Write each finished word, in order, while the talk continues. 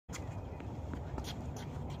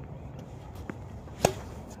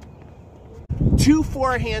2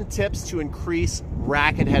 forehand tips to increase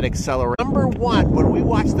racket head acceleration. Number 1, when we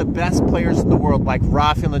watch the best players in the world like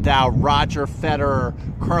Rafael Nadal, Roger Federer,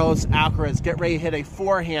 Carlos Alcaraz get ready to hit a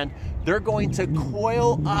forehand, they're going to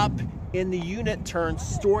coil up in the unit turn,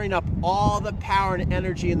 storing up all the power and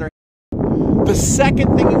energy in their hand. The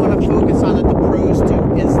second thing you want to focus on that the pros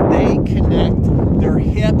do is they connect their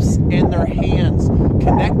hips and their hands.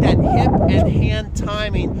 Connect that hip and hand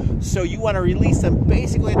timing, so you want to release them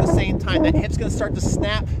basically at the same time. That hip's going to start to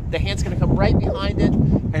snap, the hand's going to come right behind it,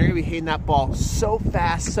 and you're going to be hitting that ball so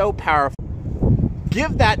fast, so powerful.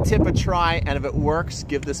 Give that tip a try, and if it works,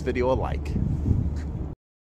 give this video a like.